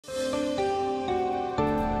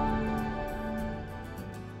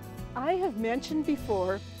I have mentioned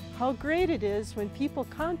before how great it is when people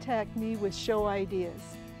contact me with show ideas.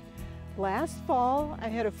 Last fall, I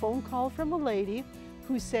had a phone call from a lady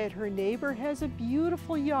who said her neighbor has a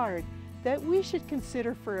beautiful yard that we should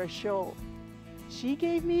consider for a show. She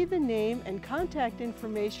gave me the name and contact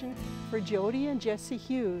information for Jodi and Jesse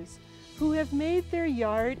Hughes, who have made their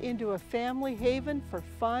yard into a family haven for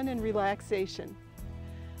fun and relaxation.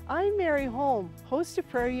 I'm Mary Holm, host of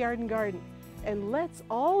Prairie Yard Garden, and let's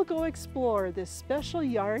all go explore this special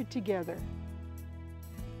yard together.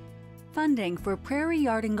 Funding for Prairie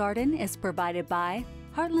Yard Garden is provided by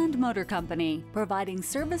Heartland Motor Company, providing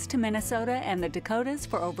service to Minnesota and the Dakotas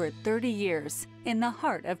for over 30 years. In the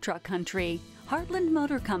heart of truck country, Heartland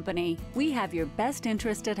Motor Company, we have your best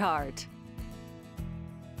interest at heart.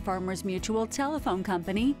 Farmers Mutual Telephone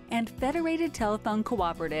Company and Federated Telephone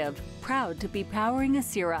Cooperative, proud to be powering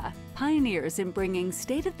Asira, pioneers in bringing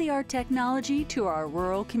state-of-the-art technology to our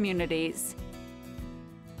rural communities.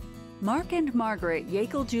 Mark and Margaret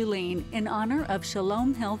Yakel-Julien in honor of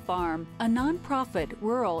Shalom Hill Farm, a nonprofit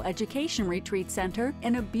rural education retreat center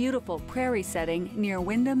in a beautiful prairie setting near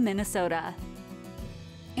Windham, Minnesota.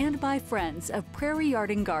 And by friends of Prairie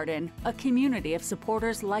Yard Garden, a community of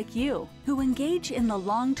supporters like you who engage in the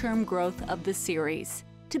long-term growth of the series.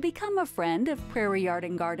 To become a friend of Prairie Yard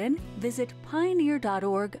Garden, visit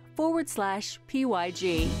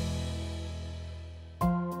pioneer.org/PYG.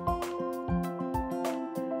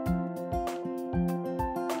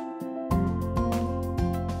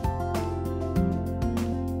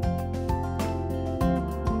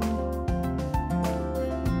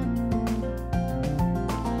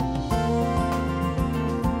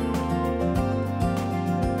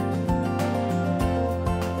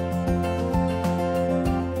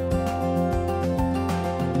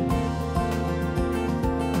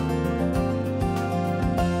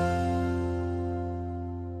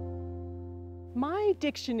 My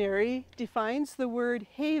dictionary defines the word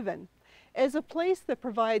haven as a place that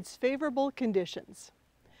provides favorable conditions.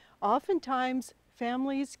 Oftentimes,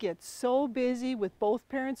 families get so busy with both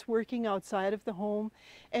parents working outside of the home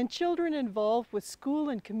and children involved with school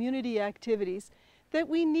and community activities that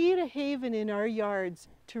we need a haven in our yards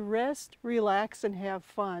to rest, relax, and have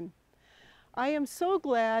fun. I am so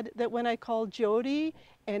glad that when I called Jodi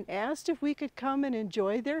and asked if we could come and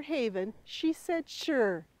enjoy their haven, she said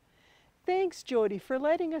sure. Thanks, Jodi, for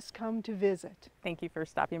letting us come to visit. Thank you for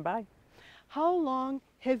stopping by. How long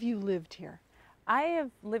have you lived here? I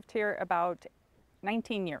have lived here about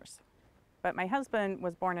 19 years, but my husband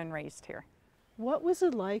was born and raised here. What was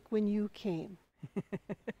it like when you came?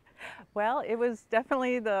 Well, it was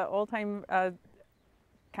definitely the old-time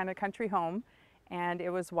kind of country home, and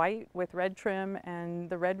it was white with red trim and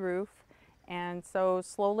the red roof. And so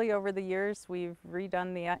slowly over the years, we've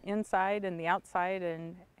redone the inside and the outside,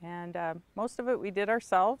 and most of it we did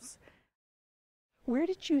ourselves. Where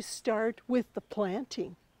did you start with the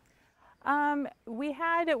planting? We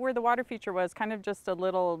had it where the water feature was, kind of just a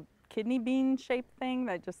little kidney bean shaped thing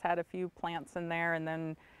that just had a few plants in there, and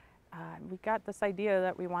then we got this idea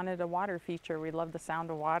that we wanted a water feature. We love the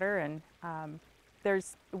sound of water, and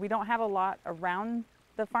we don't have a lot around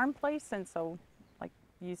the farm place, and so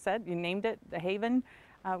you said, you named it the Haven.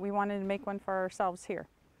 We wanted to make one for ourselves here.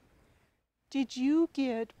 Did you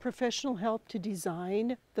get professional help to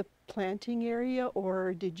design the planting area,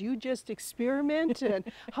 or did you just experiment?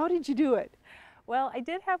 And how did you do it? Well, I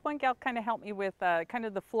did have one gal kind of help me with kind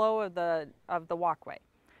of the flow of the walkway.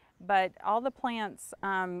 But all the plants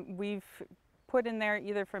we've put in there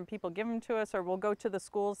either from people give them to us, or we'll go to the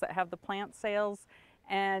schools that have the plant sales,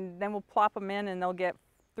 and then we'll plop them in and they'll get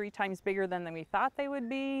 3 times bigger than we thought they would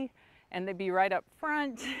be, and they'd be right up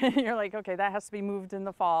front. You're like, okay, that has to be moved in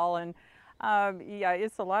the fall. And yeah,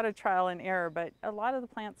 it's a lot of trial and error, but a lot of the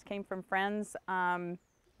plants came from friends or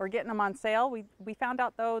getting them on sale. We found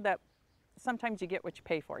out though that sometimes you get what you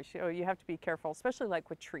pay for, so you have to be careful, especially like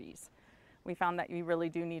with trees. We found that you really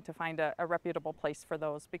do need to find a reputable place for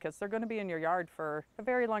those, because they're going to be in your yard for a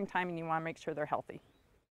very long time and you want to make sure they're healthy.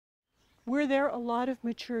 Were there a lot of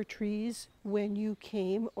mature trees when you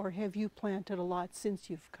came, or have you planted a lot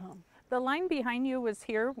since you've come? The line behind you was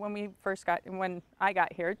here when I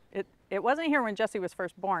got here. It wasn't here when Jesse was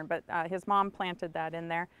first born, but his mom planted that in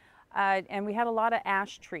there. And we had a lot of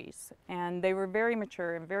ash trees, and they were very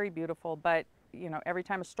mature and very beautiful, but you know, every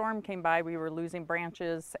time a storm came by, we were losing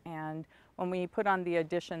branches, and when we put on the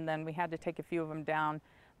addition, then we had to take a few of them down.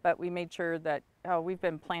 But we made sure that, we've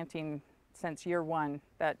been planting since year 1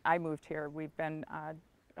 that I moved here. We've been,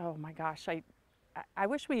 oh my gosh, I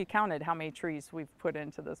wish we counted how many trees we've put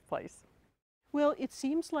into this place. Well, it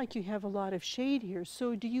seems like you have a lot of shade here.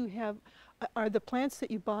 So do you have Are the plants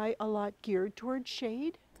that you buy a lot geared towards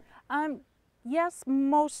shade? Yes,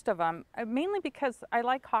 most of them, mainly because I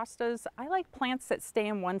like hostas. I like plants that stay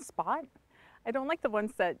in one spot. I don't like the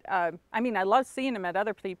ones that, I mean, I love seeing them at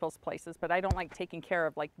other people's places, but I don't like taking care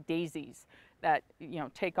of like daisies that, you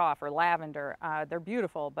know, take off, or lavender. They're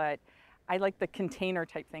beautiful, but I like the container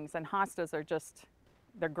type things, and hostas are just,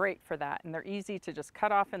 they're great for that. And they're easy to just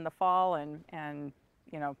cut off in the fall, and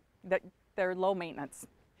you know, they're low maintenance.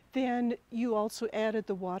 Then you also added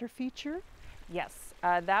the water feature? Yes,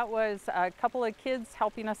 that was a couple of kids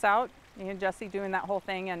helping us out, me and Jesse doing that whole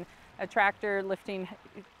thing, and a tractor lifting.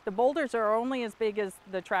 The boulders are only as big as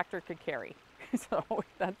the tractor could carry. So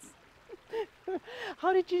that's...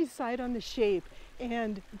 How did you decide on the shape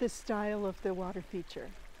and the style of the water feature?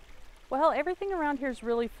 Well, everything around here is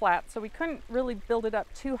really flat, so we couldn't really build it up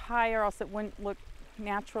too high, or else it wouldn't look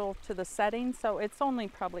natural to the setting. So it's only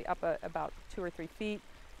probably up about 2 or 3 feet.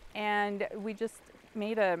 And we just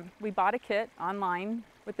we bought a kit online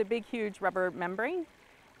with a big, huge rubber membrane.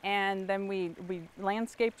 And then we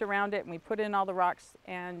landscaped around it, and we put in all the rocks.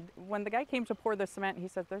 And when the guy came to pour the cement, he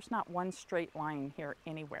said, "There's not one straight line here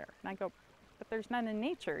anywhere." And I go, "But there's none in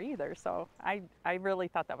nature either." So I really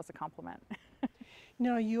thought that was a compliment.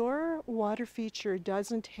 Now, your water feature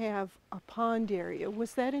doesn't have a pond area.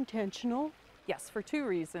 Was that intentional? Yes, for 2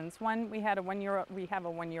 reasons. One, we have a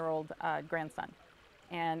 1-year-old grandson,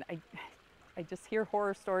 and I just hear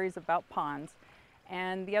horror stories about ponds.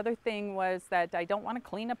 And the other thing was that I don't want to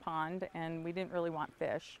clean a pond, and we didn't really want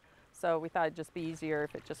fish. So we thought it'd just be easier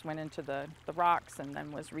if it just went into the rocks and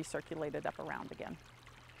then was recirculated up around again.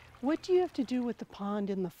 What do you have to do with the pond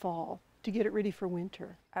in the fall to get it ready for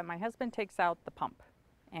winter? My husband takes out the pump,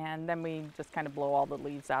 and then we just kind of blow all the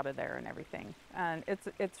leaves out of there and everything. And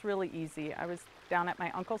it's really easy. I was down at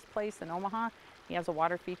my uncle's place in Omaha. He has a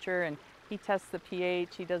water feature, and he tests the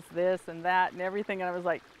pH, he does this and that and everything, and I was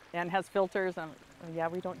like, and has filters, and yeah,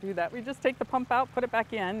 we don't do that. We just take the pump out, put it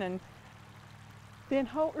back in. And then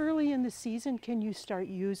how early in the season can you start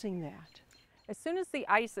using that? As soon as the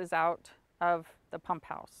ice is out of the pump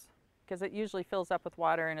house, because it usually fills up with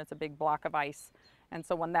water and it's a big block of ice. And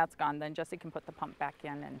so when that's gone, then Jesse can put the pump back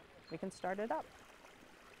in and we can start it up.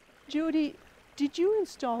 Jodi, did you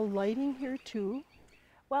install lighting here too?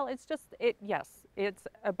 Well, yes, it's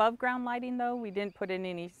above ground lighting though. We didn't put in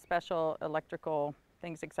any special electrical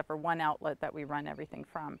things except for one outlet that we run everything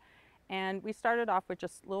from. And we started off with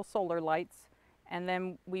just little solar lights, and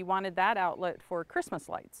then we wanted that outlet for Christmas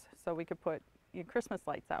lights, so we could put Christmas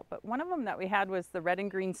lights out. But one of them that we had was the red and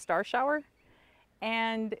green star shower,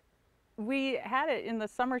 and we had it in the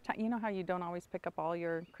summertime. You know how you don't always pick up all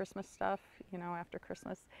your Christmas stuff, you know, after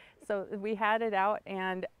Christmas. So we had it out,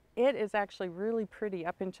 and it is actually really pretty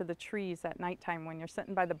up into the trees at nighttime when you're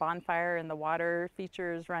sitting by the bonfire and the water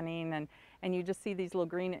feature is running, and you just see these little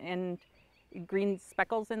green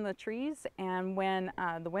speckles in the trees. And when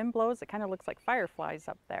the wind blows, it kind of looks like fireflies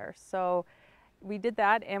up there. So we did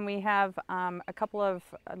that, and we have a couple of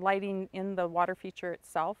lighting in the water feature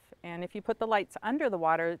itself. And if you put the lights under the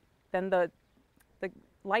water, then the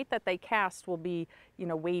light that they cast will be, you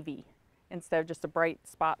know, wavy instead of just a bright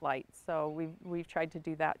spotlight. So we've tried to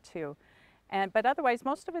do that too. But otherwise,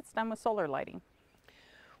 most of it's done with solar lighting.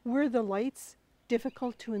 Were the lights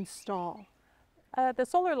difficult to install? The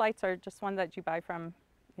solar lights are just one that you buy from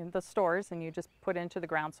the stores and you just put into the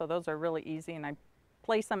ground. So those are really easy, and I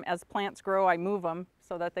place them as plants grow. I move them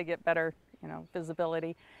so that they get better, you know,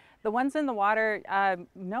 visibility. The ones in the water,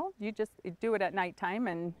 no, you just do it at nighttime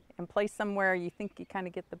and place them where you think you kind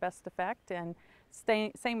of get the best effect. And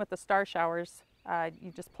same with the star showers.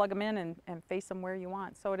 You just plug them in and face them where you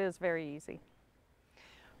want. So it is very easy.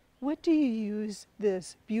 What do you use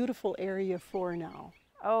this beautiful area for now?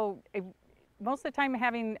 Oh, most of the time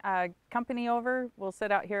having company over, we'll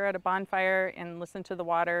sit out here at a bonfire and listen to the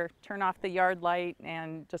water, turn off the yard light,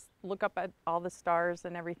 and just look up at all the stars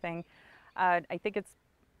and everything. I think it's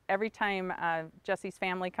every time Jesse's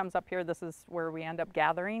family comes up here, this is where we end up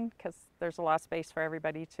gathering, because there's a lot of space for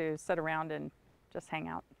everybody to sit around and just hang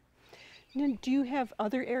out. Now, do you have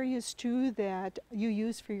other areas too that you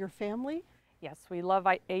use for your family? Yes, we love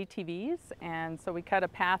ATVs, and so we cut a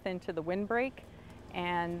path into the windbreak,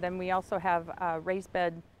 and then we also have a raised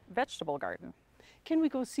bed vegetable garden. Can we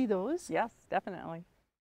go see those? Yes, definitely.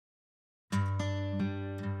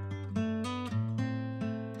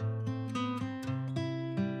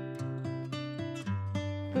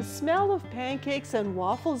 The smell of pancakes and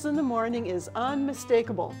waffles in the morning is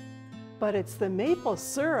unmistakable, but it's the maple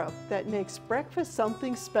syrup that makes breakfast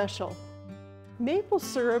something special. Maple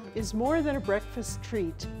syrup is more than a breakfast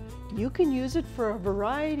treat. You can use it for a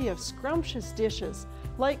variety of scrumptious dishes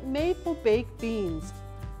like maple baked beans,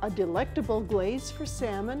 a delectable glaze for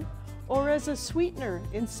salmon, or as a sweetener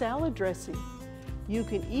in salad dressing. You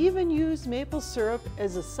can even use maple syrup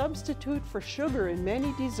as a substitute for sugar in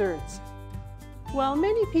many desserts. While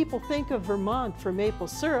many people think of Vermont for maple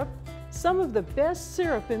syrup, some of the best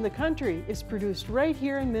syrup in the country is produced right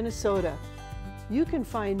here in Minnesota. You can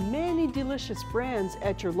find many delicious brands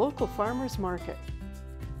at your local farmer's market.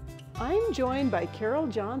 I'm joined by Carol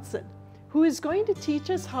Johnson, who is going to teach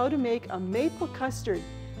us how to make a maple custard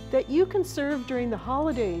that you can serve during the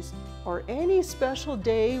holidays or any special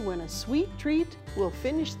day when a sweet treat will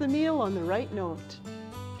finish the meal on the right note.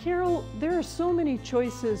 Carol, there are so many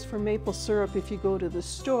choices for maple syrup if you go to the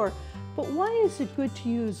store, but why is it good to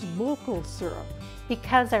use local syrup?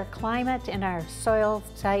 Because our climate and our soil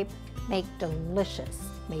type make delicious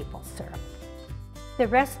maple syrup. The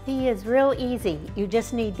recipe is real easy. You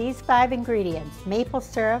just need these 5 ingredients: maple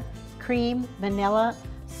syrup, cream, vanilla,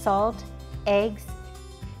 salt, eggs.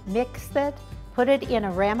 Mix it, put it in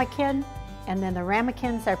a ramekin, and then the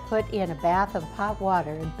ramekins are put in a bath of hot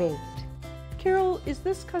water and baked. Carol, is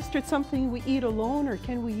this custard something we eat alone, or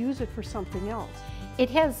can we use it for something else? It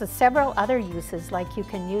has several other uses, like you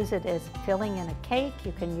can use it as filling in a cake,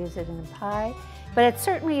 you can use it in a pie, but it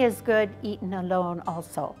certainly is good eaten alone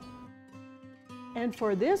also. And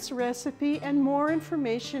for this recipe and more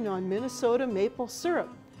information on Minnesota maple syrup,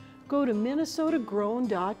 go to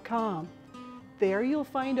minnesotagrown.com. There you'll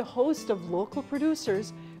find a host of local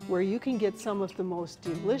producers where you can get some of the most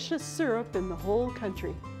delicious syrup in the whole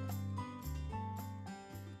country.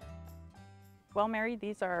 Well, Mary,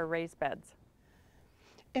 these are our raised beds.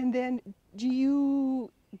 And then, do you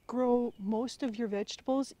grow most of your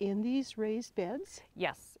vegetables in these raised beds?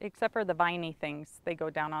 Yes, except for the viney things. They go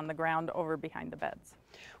down on the ground over behind the beds.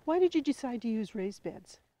 Why did you decide to use raised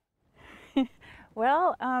beds?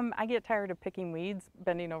 Well, I get tired of picking weeds,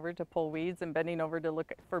 bending over to pull weeds and bending over to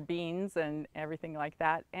look for beans and everything like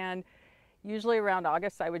that. And usually around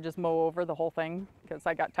August, I would just mow over the whole thing because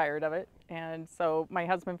I got tired of it. And so my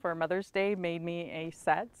husband for Mother's Day made me a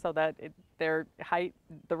set so that they're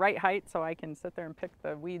the right height, so I can sit there and pick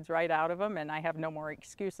the weeds right out of them, and I have no more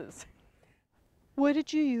excuses. What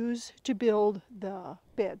did you use to build the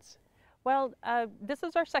beds? Well, this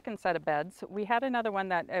is our second set of beds. We had another one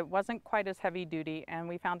that it wasn't quite as heavy duty, and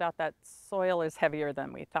we found out that soil is heavier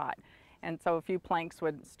than we thought. And so a few planks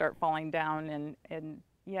would start falling down, and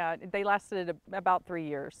yeah, they lasted about 3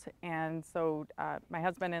 years. And so my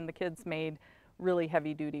husband and the kids made really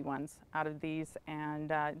heavy duty ones out of these, and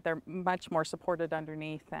they're much more supported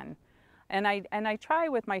underneath. And I try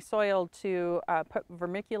with my soil to put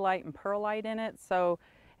vermiculite and perlite in it, so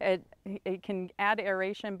it can add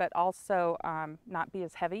aeration, but also not be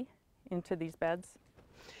as heavy into these beds.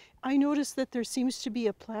 I noticed that there seems to be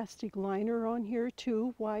a plastic liner on here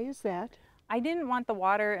too. Why is that? I didn't want the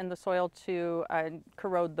water and the soil to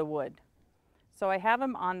corrode the wood. So I have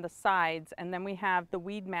them on the sides, and then we have the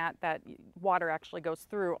weed mat that water actually goes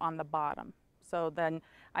through on the bottom. So then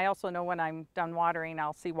I also know when I'm done watering,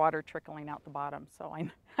 I'll see water trickling out the bottom. So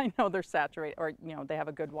I know they're saturated, or they have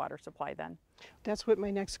a good water supply then. That's what my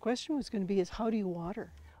next question was going to be, is how do you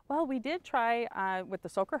water? Well, we did try with the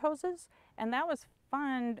soaker hoses, and that was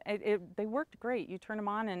fun. They worked great. You turn them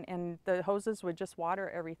on and the hoses would just water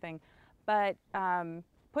everything. But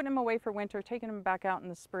putting them away for winter, taking them back out in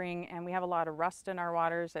the spring, and we have a lot of rust in our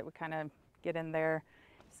waters that would kind of get in there.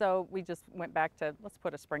 So we just went back to, let's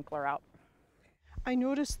put a sprinkler out. I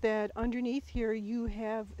noticed that underneath here you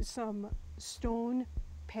have some stone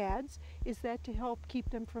pads. Is that to help keep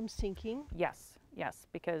them from sinking? Yes,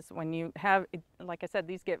 because when you have, like I said,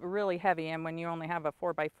 these get really heavy, and when you only have a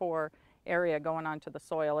 4x4 area going onto the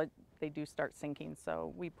soil, they do start sinking.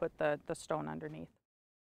 So we put the stone underneath.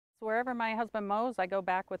 So wherever my husband mows, I go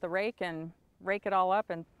back with a rake and rake it all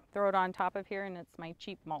up and throw it on top of here, and it's my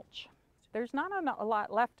cheap mulch. There's not a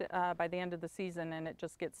lot left by the end of the season, and it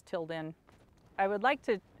just gets tilled in. I would like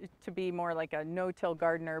to be more like a no-till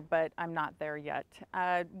gardener, but I'm not there yet.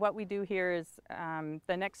 What we do here is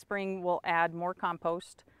the next spring we'll add more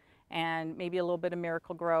compost and maybe a little bit of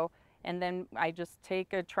Miracle-Gro, and then I just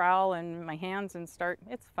take a trowel in my hands and start.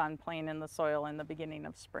 It's fun playing in the soil in the beginning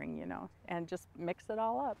of spring, and just mix it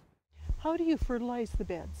all up. How do you fertilize the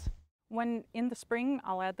beds? When in the spring,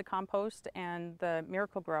 I'll add the compost and the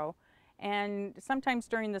Miracle-Gro. And sometimes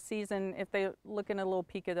during the season, if they're looking a little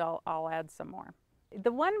peaked, I'll add some more.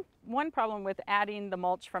 The one problem with adding the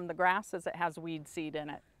mulch from the grass is it has weed seed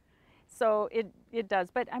in it. So it does,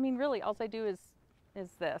 but I mean, really, all I do is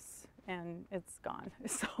this, and it's gone.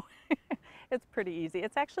 So it's pretty easy.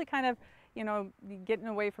 It's actually kind of, you know, getting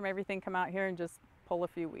away from everything, come out here and just pull a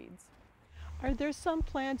few weeds. Are there some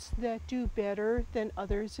plants that do better than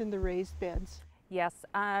others in the raised beds? Yes,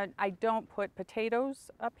 I don't put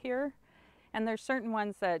potatoes up here, and there's certain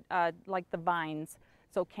ones that, like the vines,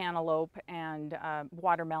 so cantaloupe and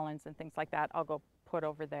watermelons and things like that, I'll go put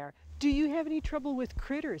over there. Do you have any trouble with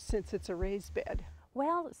critters since it's a raised bed?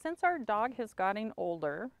 Well, since our dog has gotten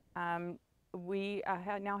older, we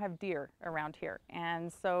now have deer around here,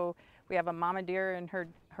 and so we have a mama deer and her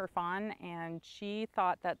fawn, and she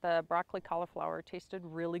thought that the broccoli cauliflower tasted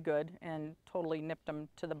really good and totally nipped them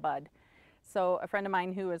to the bud. So a friend of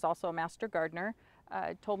mine who is also a master gardener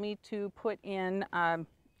told me to put in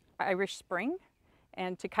Irish Spring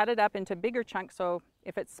and to cut it up into bigger chunks, so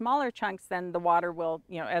if it's smaller chunks, then the water will,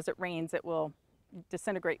 you know, as it rains, it will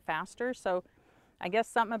disintegrate faster. So I guess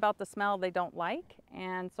something about the smell they don't like,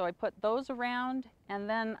 and so I put those around, and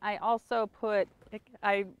then I also put,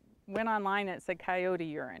 I went online and it said coyote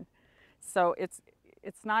urine. So it's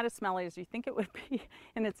not as smelly as you think it would be,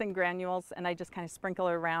 and it's in granules, and I just kind of sprinkle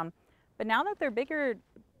it around. But now that they're bigger,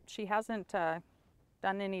 she hasn't done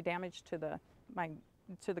any damage to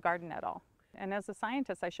the garden at all. And as a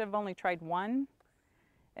scientist, I should have only tried one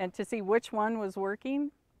and to see which one was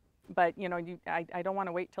working. But you know, I don't want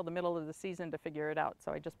to wait till the middle of the season to figure it out,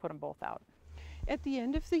 so I just put them both out. At the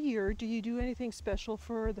end of the year, do you do anything special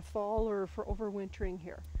for the fall or for overwintering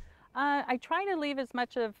here? I try to leave as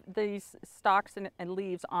much of these stalks and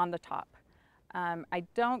leaves on the top. I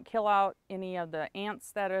don't kill out any of the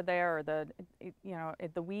ants that are there, or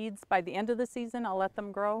the weeds. By the end of the season, I'll let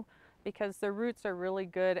them grow, because their roots are really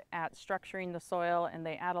good at structuring the soil, and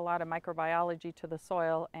they add a lot of microbiology to the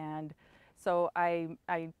soil. And so I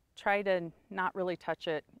try to not really touch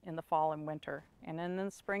it in the fall and winter. And in the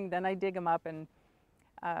spring, then I dig them up and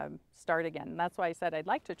start again. And that's why I said I'd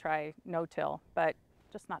like to try no-till, but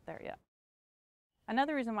just not there yet.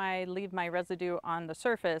 Another reason why I leave my residue on the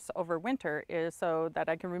surface over winter is so that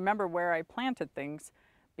I can remember where I planted things,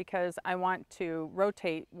 because I want to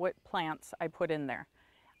rotate what plants I put in there.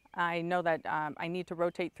 I know that I need to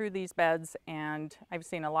rotate through these beds, and I've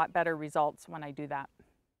seen a lot better results when I do that.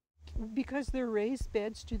 Because they're raised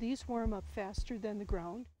beds, do these warm up faster than the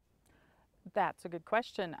ground? That's a good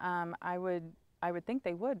question. I would think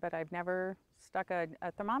they would, but I've never stuck a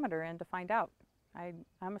thermometer in to find out.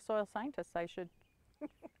 I'm a soil scientist. I should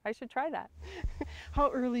try that.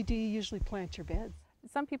 How early do you usually plant your beds?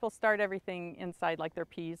 Some people start everything inside, like their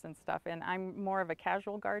peas and stuff, and I'm more of a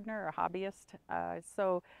casual gardener, a hobbyist.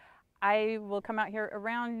 So I will come out here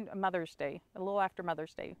around Mother's Day, a little after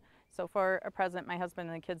Mother's Day. So for a present, my husband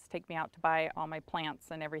and the kids take me out to buy all my plants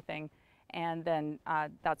and everything, and then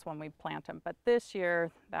that's when we plant them. But this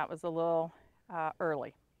year, that was a little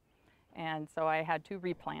early. And so I had to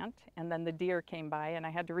replant, and then the deer came by and I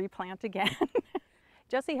had to replant again.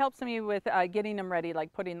 Jesse helps me with getting them ready,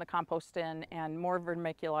 like putting the compost in and more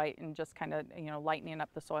vermiculite and just kind of, you know, lightening up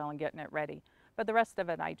the soil and getting it ready. But the rest of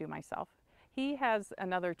it I do myself. He has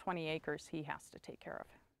another 20 acres he has to take care of.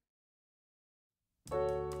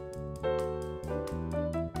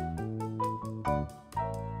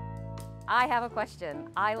 I have a question.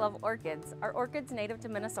 I love orchids. Are orchids native to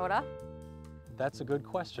Minnesota? That's a good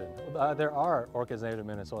question. There are orchids native to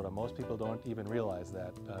Minnesota. Most people don't even realize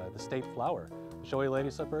that. The state flower, the showy lady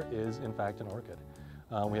slipper, is in fact an orchid.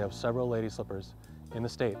 We have several lady slippers in the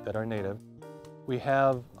state that are native. We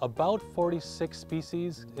have about 46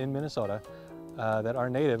 species in Minnesota that are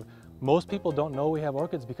native. Most people don't know we have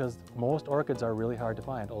orchids because most orchids are really hard to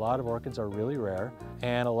find. A lot of orchids are really rare,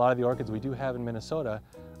 and a lot of the orchids we do have in Minnesota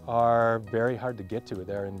are very hard to get to.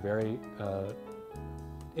 They're in very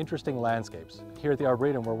interesting landscapes. Here at the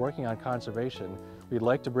Arboretum, we're working on conservation. We'd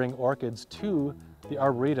like to bring orchids to the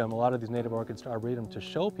Arboretum, a lot of these native orchids to Arboretum, to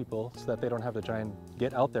show people so that they don't have to try and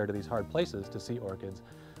get out there to these hard places to see orchids,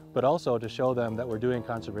 but also to show them that we're doing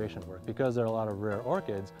conservation work. Because there are a lot of rare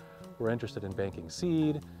orchids, we're interested in banking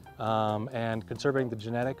seed and conserving the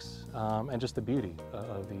genetics and just the beauty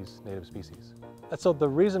of these native species. So the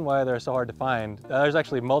reason why they're so hard to find, there's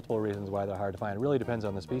actually multiple reasons why they're hard to find. It really depends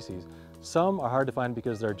on the species. Some are hard to find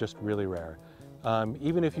because they're just really rare.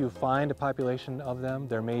 Even if you find a population of them,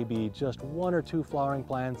 there may be just 1 or 2 flowering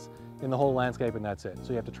plants in the whole landscape, and that's it. So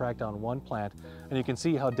you have to track down one plant, and you can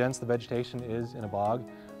see how dense the vegetation is in a bog.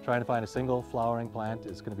 Trying to find a single flowering plant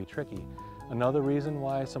is going to be tricky. Another reason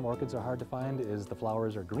why some orchids are hard to find is the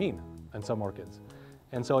flowers are green in some orchids.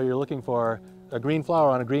 And so you're looking for a green flower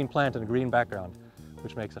on a green plant and a green background,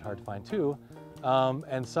 which makes it hard to find too.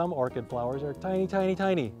 And some orchid flowers are tiny, tiny,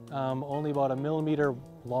 tiny, only about 1 millimeter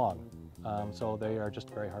long. So they are just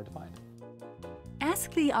very hard to find.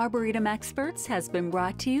 Ask the Arboretum Experts has been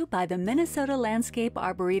brought to you by the Minnesota Landscape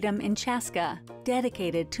Arboretum in Chaska,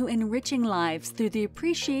 dedicated to enriching lives through the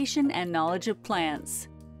appreciation and knowledge of plants.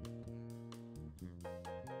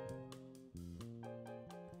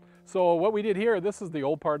 So what we did here, this is the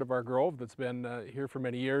old part of our grove that's been here for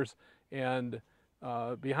many years, and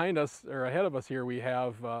behind us, or ahead of us here, we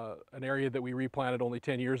have an area that we replanted only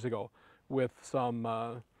 10 years ago with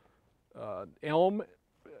some elm,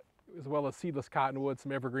 as well as seedless cottonwood,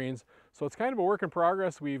 some evergreens. So it's kind of a work in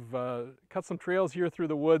progress. We've cut some trails here through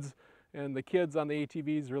the woods, and the kids on the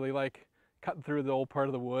ATVs really like cutting through the old part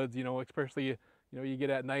of the woods, you know, especially, you get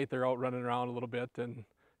at night, they're out running around a little bit and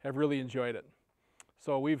have really enjoyed it.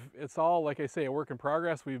 So it's all, like I say, a work in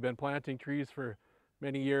progress. We've been planting trees for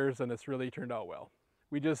many years, and it's really turned out well.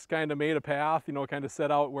 We just kind of made a path, kind of set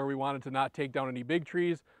out where we wanted to not take down any big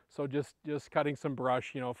trees. So just cutting some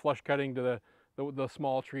brush, flush cutting to the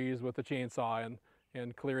small trees with the chainsaw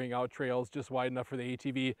and clearing out trails just wide enough for the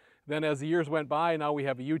ATV. Then as the years went by, now we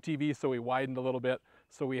have a UTV, so we widened a little bit,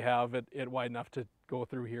 so we have it wide enough to go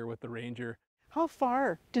through here with the Ranger. How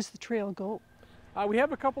far does the trail go? We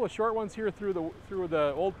have a couple of short ones here through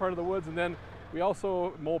the old part of the woods, and then we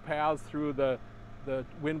also mow paths through the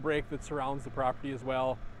windbreak that surrounds the property as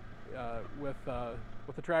well with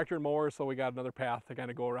the tractor and mower, so we got another path to kind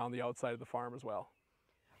of go around the outside of the farm as well.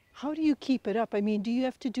 How do you keep it up? I mean, do you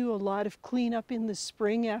have to do a lot of cleanup in the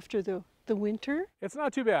spring after the winter? It's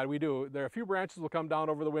not too bad. We do. There are a few branches will come down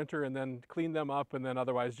over the winter and then clean them up, and then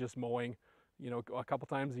otherwise just mowing, a couple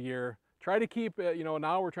times a year. Try to keep,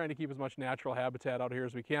 now we're trying to keep as much natural habitat out here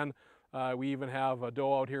as we can. We even have a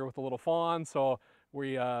doe out here with a little fawn, so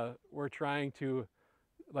we're trying to,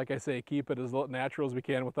 like I say, keep it as natural as we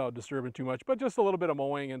can without disturbing too much, but just a little bit of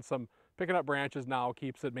mowing and some picking up branches now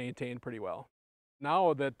keeps it maintained pretty well.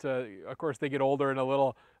 Now that, of course, they get older and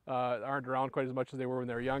aren't around quite as much as they were when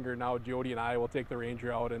they were younger, now Jodi and I will take the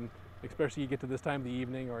Ranger out, and especially you get to this time of the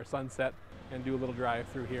evening or sunset, and do a little drive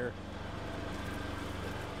through here.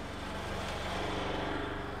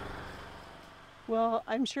 Well,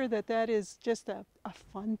 I'm sure that is just a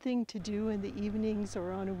fun thing to do in the evenings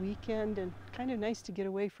or on a weekend, and kind of nice to get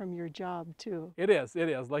away from your job too. It is.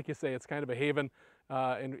 Like you say, it's kind of a haven,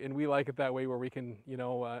 and we like it that way, where we can,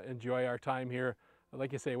 enjoy our time here,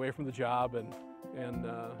 like you say, away from the job and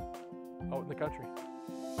out in the country.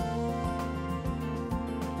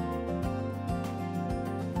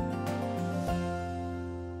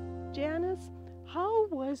 Janice, how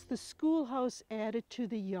was the schoolhouse added to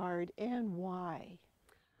the yard, and why?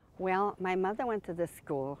 Well, my mother went to this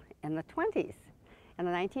school in the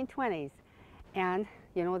 1920s, and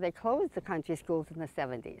they closed the country schools in the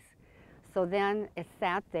 70s. So then it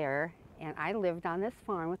sat there, and I lived on this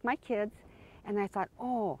farm with my kids, and I thought,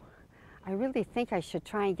 oh, I really think I should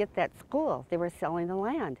try and get that school. They were selling the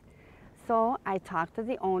land. So I talked to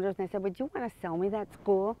the owners, and I said, would you want to sell me that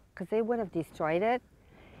school? Because they would have destroyed it.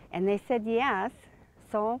 And they said yes.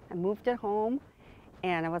 So I moved it home,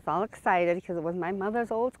 and I was all excited because it was my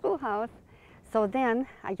mother's old schoolhouse. So then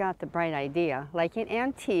I got the bright idea, like in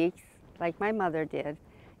antiques, like my mother did,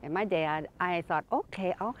 and my dad, I thought,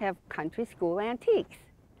 okay, I'll have country school antiques.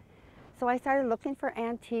 So I started looking for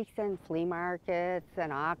antiques in flea markets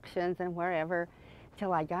and auctions and wherever,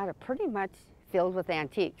 till I got it pretty much filled with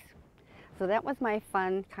antiques. So that was my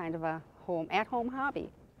fun kind of a at-home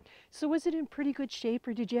hobby. So was it in pretty good shape,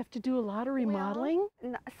 or did you have to do a lot of remodeling?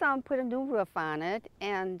 Well, some put a new roof on it,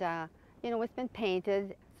 and it's been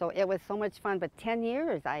painted, so it was so much fun. But 10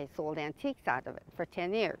 years I sold antiques out of it, for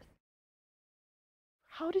 10 years.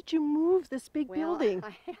 How did you move this big building?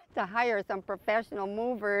 I had to hire some professional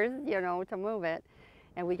movers, to move it.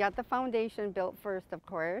 And we got the foundation built first, of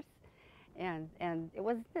course. And it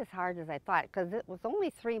wasn't as hard as I thought, because it was only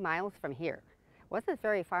 3 miles from here. It wasn't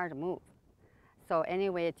very far to move. So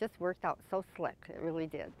anyway, it just worked out so slick. It really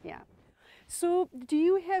did, yeah. So do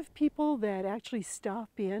you have people that actually stop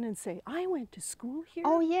in and say, I went to school here?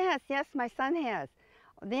 Oh, yes, my son has.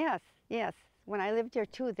 Yes. When I lived here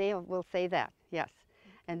too, they will say that, yes.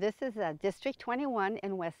 And this is District 21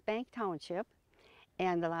 in West Bank Township.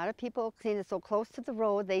 And a lot of people, seeing it so close to the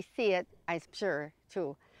road, they see it, I'm sure,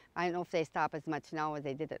 too. I don't know if they stop as much now as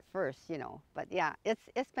they did at first, But yeah,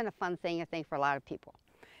 it's been a fun thing, I think, for a lot of people.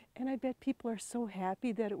 And I bet people are so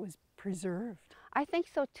happy that it was preserved. I think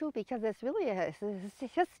so too, because it's really a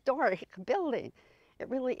historic building. It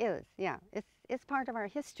really is, yeah. It's part of our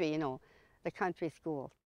history, the country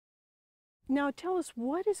school. Now tell us,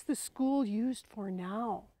 what is the school used for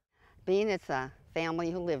now? Being it's a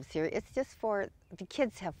family who lives here, it's just for the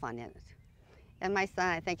kids have fun in it. And my son,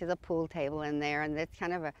 I think, has a pool table in there, and it's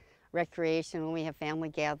kind of a recreation when we have family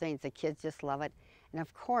gatherings. The kids just love it. And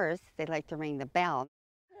of course, they like to ring the bell.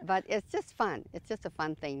 But it's just fun. It's just a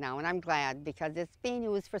fun thing now, and I'm glad because it's being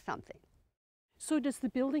used for something. So does the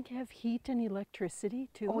building have heat and electricity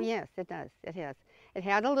too? Oh yes, it does. It has. It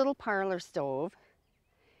had a little parlor stove,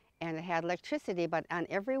 and it had electricity, but on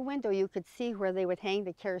every window you could see where they would hang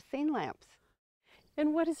the kerosene lamps.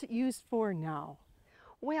 And what is it used for now?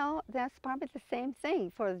 Well, that's probably the same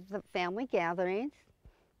thing for the family gatherings.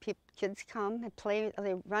 Kids come and play,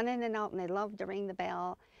 they run in and out and they love to ring the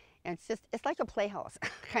bell. And it's like a playhouse,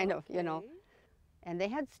 kind of, you know. And they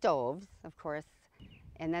had stoves, of course.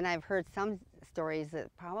 And then I've heard some stories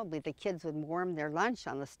that probably the kids would warm their lunch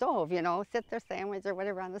on the stove, you know, sit their sandwich or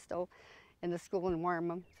whatever on the stove in the school and warm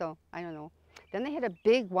them. So, I don't know. Then they had a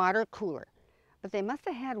big water cooler. But they must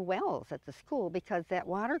have had wells at the school because that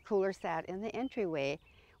water cooler sat in the entryway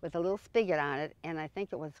with a little spigot on it, and I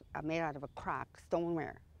think it was made out of a crock,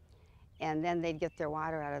 stoneware. And then they'd get their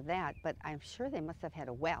water out of that, but I'm sure they must have had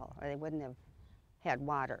a well, or they wouldn't have had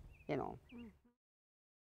water, you know.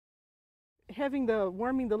 Having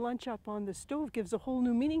warming the lunch up on the stove gives a whole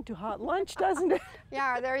new meaning to hot lunch, doesn't it?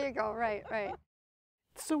 Yeah, there you go, right, right.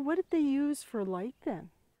 So what did they use for light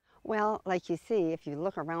then? Well, like you see, if you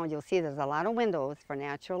look around, you'll see there's a lot of windows for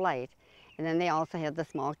natural light. And then they also had the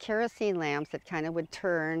small kerosene lamps that kind of would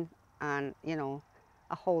turn on, you know,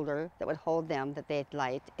 a holder that would hold them that they'd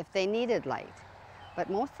light if they needed light. But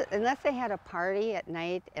unless they had a party at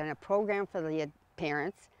night and a program for the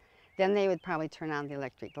parents, then they would probably turn on the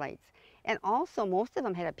electric lights. And also, most of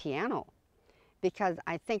them had a piano, because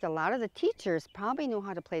I think a lot of the teachers probably knew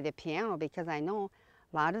how to play the piano, because I know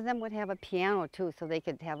a lot of them would have a piano too, so they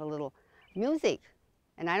could have a little music.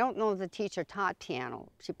 And I don't know if the teacher taught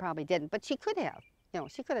piano. She probably didn't, but she could have. You know,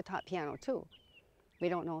 she could have taught piano too. We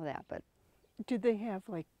don't know that, but. Did they have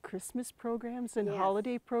like Christmas programs and Yes.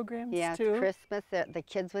 holiday programs Yes, too? Christmas, the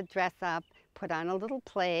kids would dress up, put on a little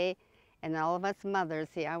play, and all of us mothers,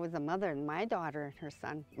 see, I was a mother, and my daughter and her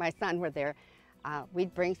son, my son were there.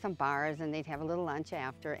 We'd bring some bars, and they'd have a little lunch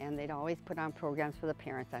after, and they'd always put on programs for the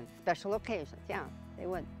parents on special occasions. Yeah, they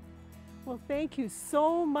would. Well, thank you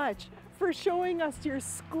so much for showing us your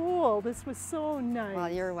school. This was so nice.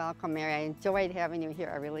 Well, you're welcome, Mary. I enjoyed having you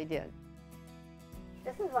here. I really did.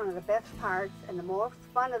 This is one of the best parts and the most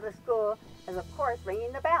fun of the school is, of course,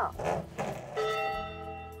 ringing the bell.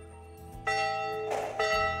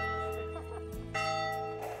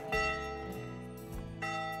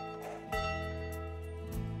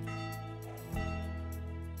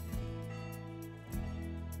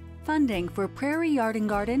 Funding for Prairie Yard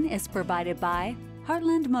Garden is provided by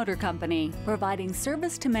Heartland Motor Company, providing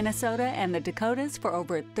service to Minnesota and the Dakotas for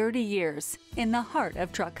over 30 years in the heart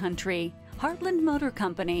of truck country. Heartland Motor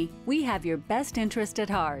Company, we have your best interest at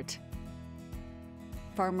heart.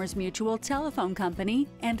 Farmers Mutual Telephone Company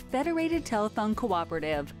and Federated Telephone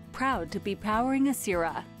Cooperative, proud to be powering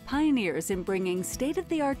Asira, pioneers in bringing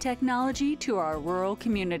state-of-the-art technology to our rural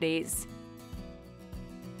communities.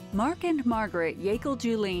 Mark and Margaret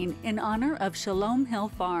Yakel-Julien in honor of Shalom Hill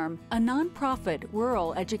Farm, a nonprofit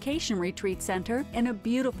rural education retreat center in a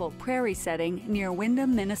beautiful prairie setting near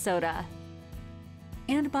Windham, Minnesota.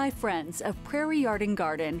 And by friends of Prairie Yard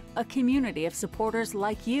Garden, a community of supporters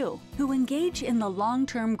like you who engage in the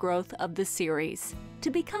long-term growth of the series. To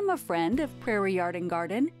become a friend of Prairie Yard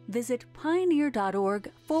Garden, visit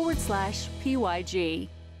pioneer.org/PYG.